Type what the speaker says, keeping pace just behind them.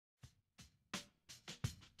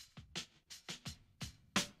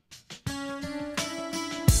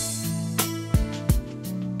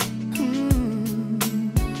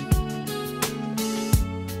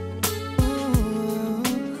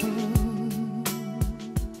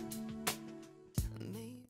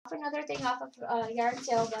another thing off of the yard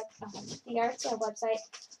sale website.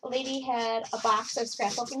 A lady had a box of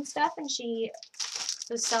scrapbooking stuff, and she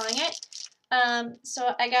was selling it.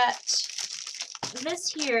 So I got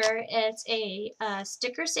this here. It's a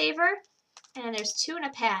sticker saver, and there's 2 in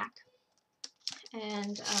a pack.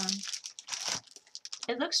 And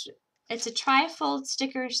it's a tri-fold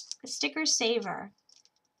sticker saver.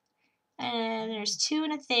 And there's 2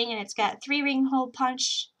 in a thing, and it's got 3 ring hole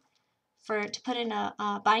punch to put in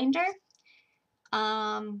a binder.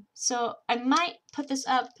 So I might put this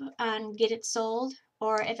up and get it sold,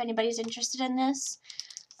 or if anybody's interested in this,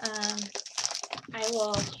 I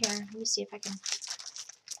will. Here, let me see if I can.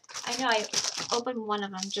 I know I opened one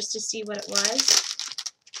of them just to see what it was,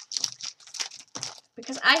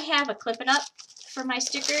 because I have a Clip It Up for my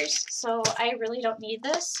stickers, so I really don't need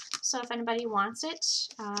this. So if anybody wants it,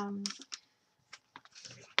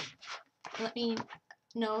 let me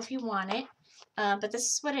know if you want it. But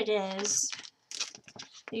this is what it is.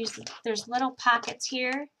 There's little pockets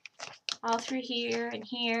here, all through here and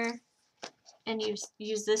here, and you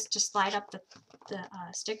use this to slide up the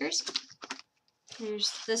stickers.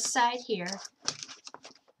 There's this side here.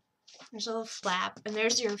 There's a little flap, and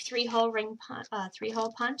there's your 3-hole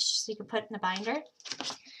punch, so you can put it in the binder.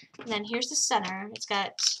 And then here's the center. It's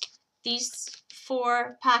got these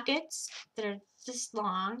 4 pockets that are this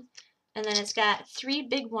long, and then it's got 3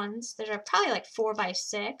 big ones that are probably like 4 by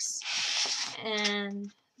 6,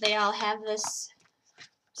 and they all have this,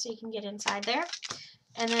 so you can get inside there.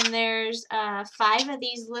 And then there's 5 of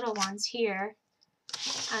these little ones here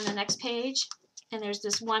on the next page, and there's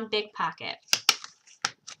this one big pocket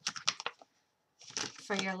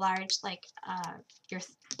for your large, like your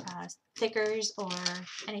thickers or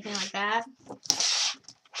anything like that.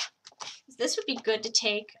 This would be good to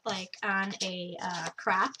take like on a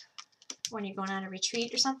crop when you're going on a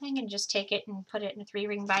retreat or something, and just take it and put it in a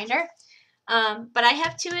 3-ring binder. But I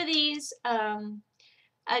have 2 of these.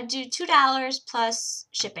 I do $2 plus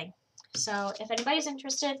shipping. So if anybody's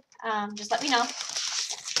interested, just let me know,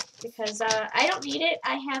 because I don't need it.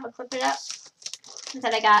 I have a Clip It Up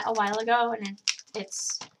that I got a while ago, and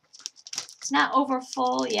it's not over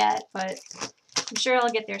full yet, but I'm sure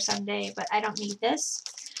I'll get there someday. But I don't need this.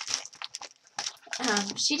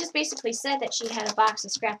 She just basically said that she had a box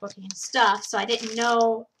of scrapbooking stuff, so I didn't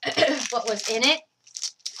know what was in it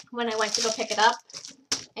when I went to go pick it up,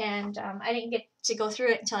 and I didn't get to go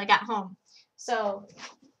through it until I got home. So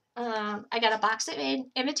I got a box of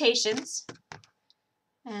invitations,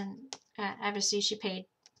 and obviously she paid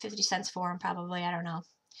 50 cents for them, probably, I don't know.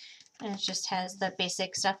 And it just has the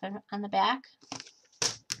basic stuff on the back.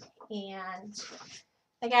 And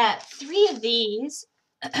I got 3 of these.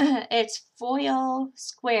 It's foil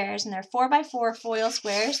squares, and they're 4x4 foil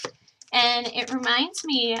squares, and it reminds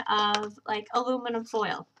me of like aluminum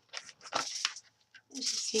foil. Let's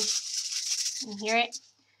see, you can hear it.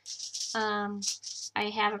 I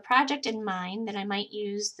have a project in mind that I might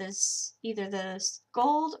use this, either the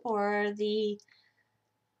gold or the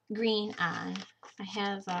green on. I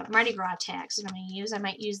have Mardi Gras tags that I'm going to use. I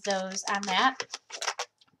might use those on that.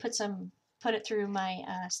 Put it through my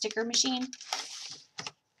sticker machine.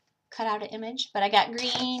 Cut out an image, but I got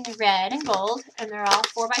green, red, and gold, and they're all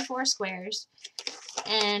 4x4 squares.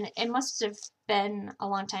 And it must have been a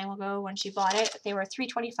long time ago when she bought it. They were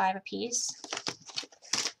 $3.25 a piece.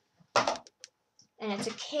 And it's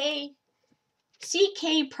a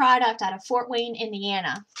CK product out of Fort Wayne,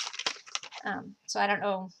 Indiana. So I don't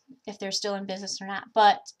know if they're still in business or not,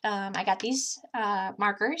 but I got these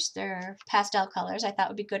markers. They're pastel colors. I thought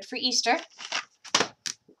would be good for Easter.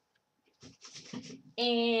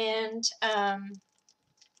 And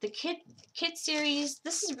the kid series,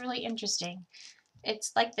 this is really interesting.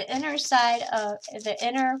 It's like the inner side of the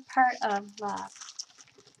inner part of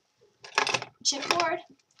chipboard,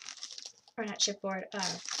 or not chipboard,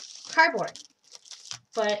 cardboard,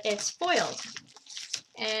 but it's foiled,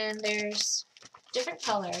 and there's different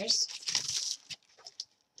colors.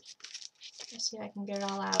 Let's see if I can get it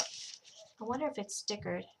all out. I wonder if it's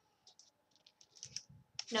stickered.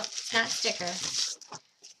 Nope, it's not sticker.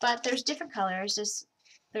 But there's different colors.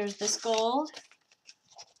 There's this gold,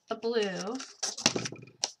 a blue,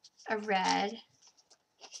 a red.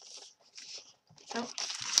 Oh.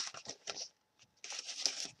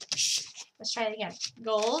 Let's try it again.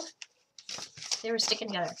 Gold. They were sticking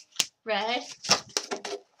together. Red.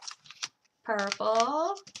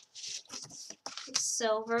 Purple.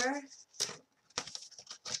 Silver.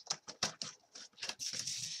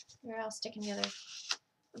 They're all sticking together.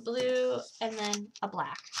 Blue, and then a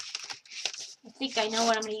black. I think I know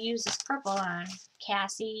what I'm going to use this purple on.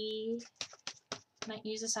 Cassie. Might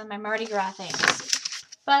use this on my Mardi Gras things.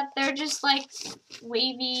 but they're just like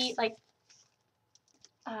wavy, like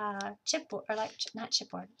chipboard, or like not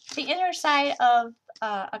chipboard, the inner side of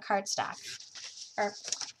a cardstock, or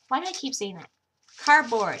why do I keep saying that?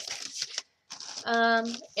 Cardboard.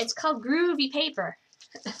 It's called Groovy Paper.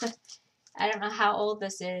 I don't know how old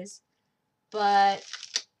this is, but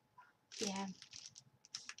yeah,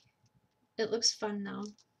 it looks fun though.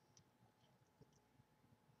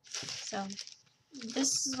 So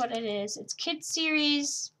this is what it is. It's Kids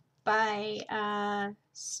Series by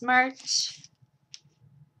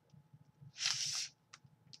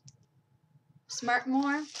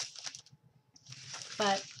Smartmore,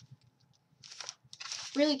 but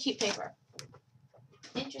really cute paper.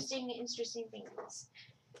 Interesting things.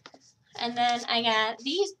 And then I got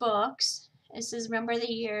these books. This is Remember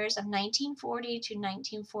the Years of 1940 to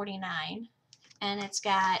 1949, and it's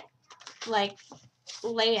got like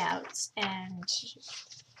layouts and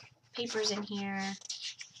papers in here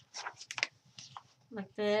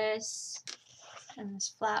like this, and this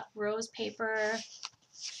flat rose paper,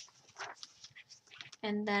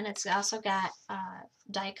 and then it's also got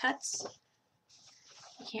die cuts.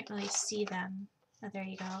 You can't really see them. Oh, there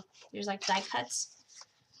you go. There's like die cuts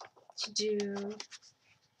to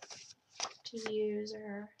use,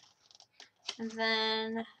 and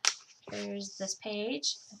then there's this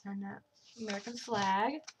page, and then the American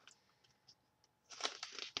flag,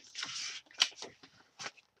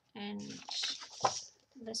 and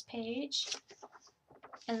this page,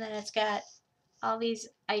 and then it's got all these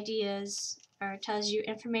ideas, or it tells you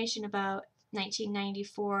information about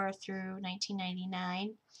 1994 through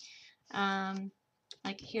 1999.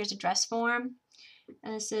 Like here's a dress form,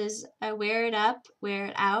 and this is wear it up, wear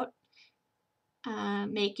it out,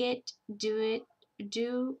 make it, do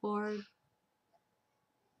or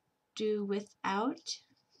do without.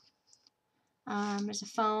 There's a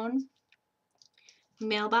phone,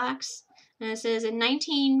 mailbox, and it says in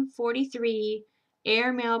 1943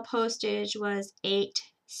 airmail postage was 8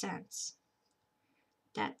 cents.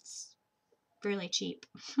 That's really cheap.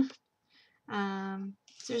 So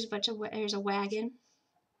there's a wagon.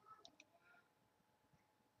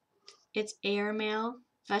 It's airmail,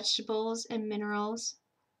 vegetables and minerals,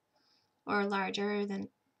 or larger or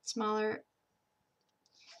smaller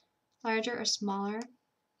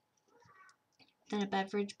than a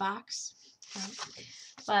beverage box.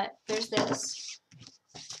 But there's this.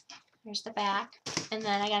 There's the back. And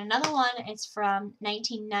then I got another one. It's from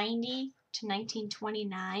 1990 to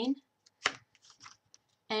 1929.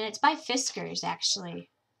 And it's by Fiskars, actually.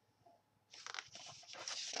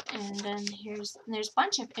 And then there's a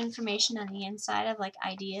bunch of information on the inside of like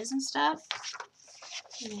ideas and stuff.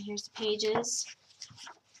 And then here's the pages.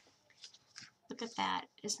 Look at that.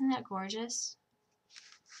 Isn't that gorgeous?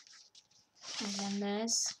 And then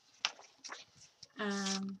this.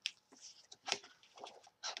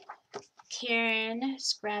 Karen,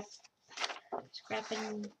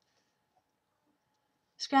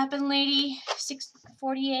 Scrappin Lady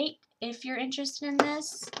 648. If you're interested in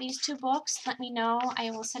these two books, let me know. I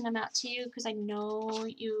will send them out to you because I know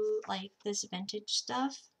you like this vintage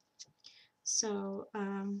stuff. So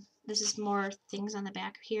this is more things on the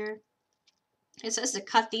back here. It says to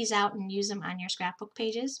cut these out and use them on your scrapbook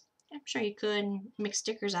pages. I'm sure you could, and make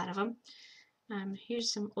stickers out of them.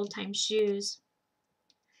 Here's some old-time shoes.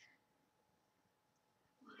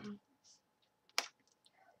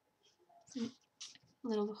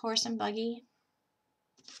 Little horse and buggy.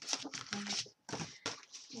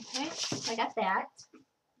 Okay, so I got that.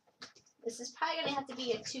 This is probably going to have to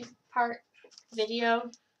be a 2-part video.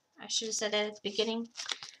 I should have said that at the beginning.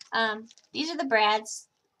 These are the Brad's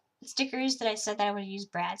stickers that I said that I would use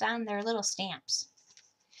Brad's on. They're little stamps.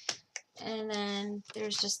 And then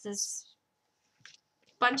there's just this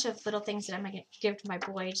bunch of little things that I'm going to give to my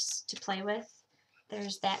boys to play with.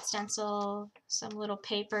 There's that stencil, some little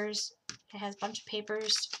papers. It has a bunch of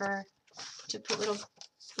papers to put little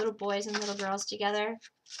boys and little girls together.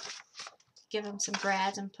 Give them some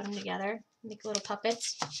Brads and put them together. Make little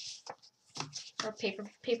puppets or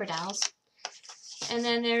paper dolls. And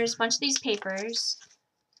then there's a bunch of these papers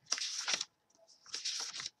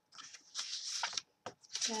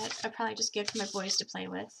that I'll probably just give to my boys to play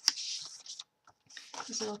with.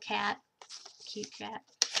 This little cat, cute cat.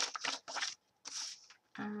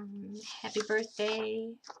 Happy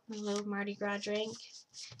birthday, a little Mardi Gras drink.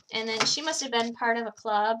 And then she must have been part of a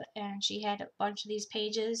club, and she had a bunch of these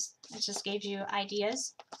pages. It just gave you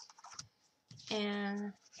ideas.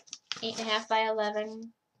 And 8.5 by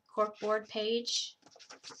 11 corkboard page.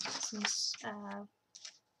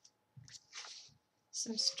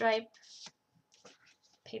 Some stripe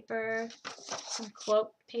paper, some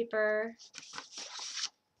quote paper,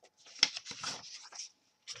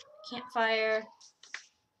 campfire,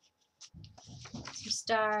 some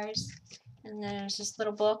stars, and then there's this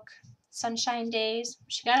little book, Sunshine Days.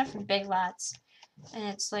 She got it from Big Lots, and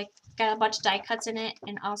it's like got a bunch of die cuts in it,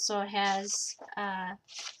 and also has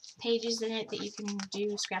pages in it that you can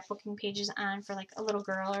do scrapbooking pages on for like a little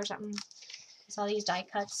girl or something. It's all these die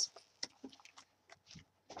cuts.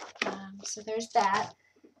 So there's that.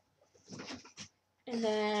 And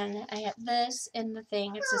then I have this in the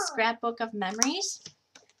thing. It's a scrapbook of memories.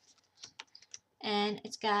 And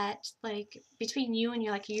it's got like between you and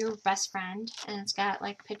your best friend, and it's got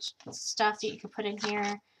like stuff that you can put in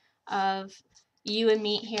here of you and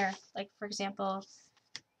me here. Like for example,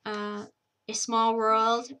 A Small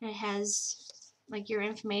World. It has like your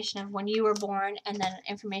information of when you were born, and then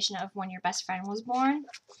information of when your best friend was born,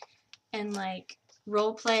 and like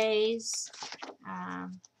role plays,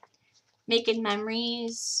 making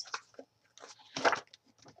memories,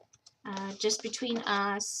 just between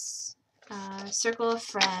us. Circle of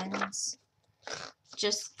friends,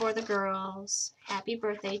 just for the girls, happy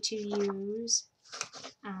birthday to yous,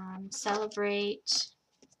 celebrate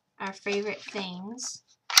our favorite things.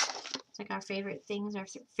 It's like our favorite things, our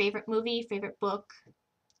favorite movie, favorite book,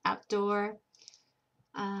 outdoor,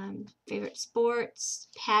 favorite sports,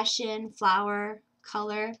 passion, flower,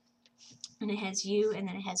 color, and it has you, and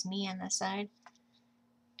then it has me on this side.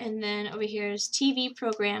 And then over here is TV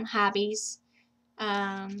program, hobbies,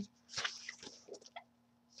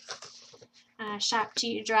 shop to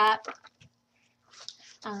you drop,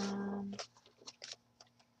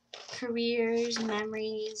 careers,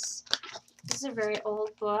 memories. This is a very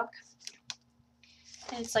old book,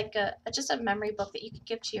 and it's like just a memory book that you could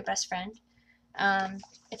give to your best friend.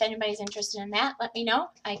 If anybody's interested in that, let me know.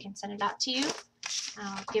 I can send it out to you.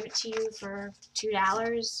 I'll give it to you for $2.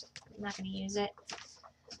 I'm not going to use it.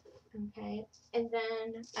 Okay, and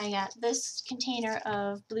then I got this container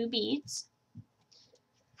of blue beads.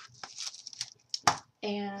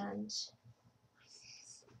 And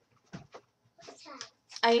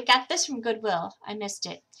I got this from Goodwill. I missed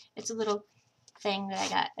it. It's a little thing that I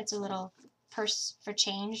got. It's a little purse for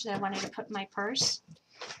change that I wanted to put in my purse.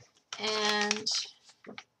 And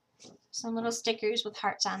some little stickers with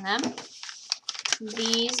hearts on them.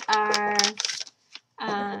 These are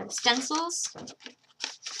stencils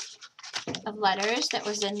of letters that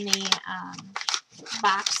was in the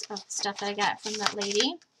box of stuff that I got from that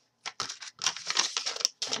lady.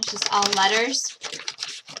 It's just all letters,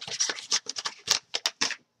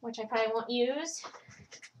 which I probably won't use.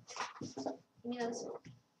 Give me those.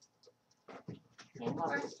 Hand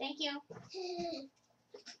over. Thank you.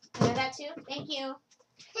 I got that too. Thank you.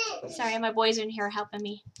 Sorry, my boys are in here helping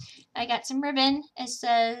me. I got some ribbon. It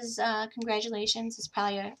says congratulations. It's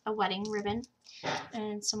probably a wedding ribbon.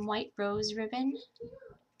 And some white rose ribbon. You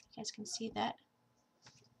guys can see that.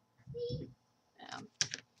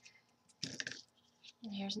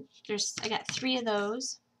 And I got 3 of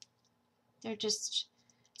those. They're just,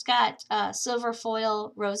 it's got silver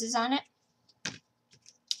foil roses on it.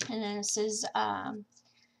 And then it says,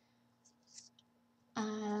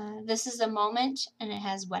 this is a moment, and it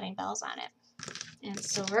has wedding bells on it. And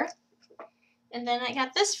silver. And then I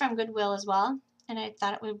got this from Goodwill as well. And I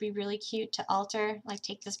thought it would be really cute to alter, like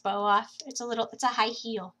take this bow off. It's a high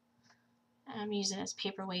heel. I'm using it as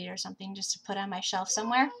paperweight or something just to put on my shelf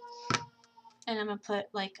somewhere. And I'm going to put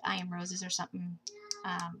like I am roses or something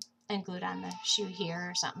and glued on the shoe here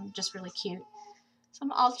or something. Just really cute. So I'm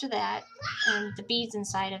going to alter that. And the beads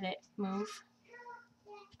inside of it move.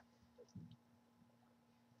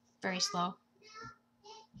 Very slow.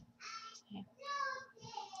 Okay.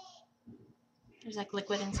 There's like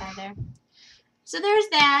liquid inside there. So there's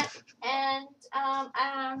that. And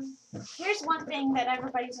here's one thing that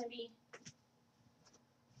everybody's going to be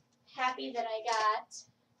happy that I got,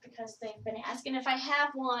 because they've been asking if I have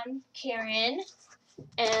one, Karen,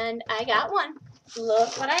 and I got one.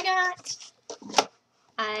 Look what I got.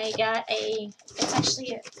 I got it's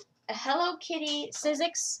actually a Hello Kitty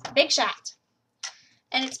Sizzix Big Shot,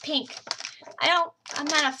 and it's pink. I'm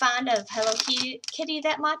not a fond of Hello Kitty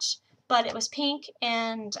that much, but it was pink,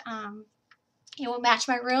 and it will match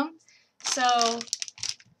my room, so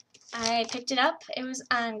I picked it up. It was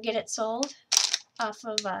on Get It Sold off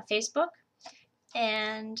of Facebook,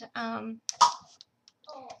 and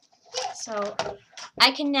so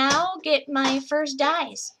I can now get my first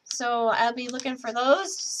dies, so I'll be looking for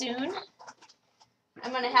those soon.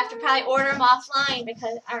 I'm gonna have to probably order them offline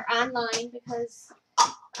or online because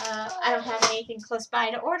I don't have anything close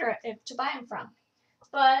by to buy them from.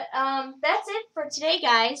 But that's it for today,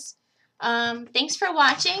 guys. Thanks for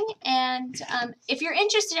watching, and if you're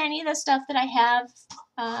interested in any of the stuff that I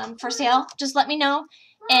have for sale, just let me know,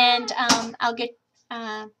 and I'll get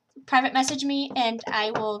private message me, and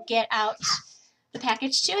I will get out the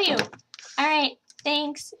package to you. All right,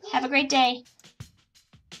 thanks. Have a great day.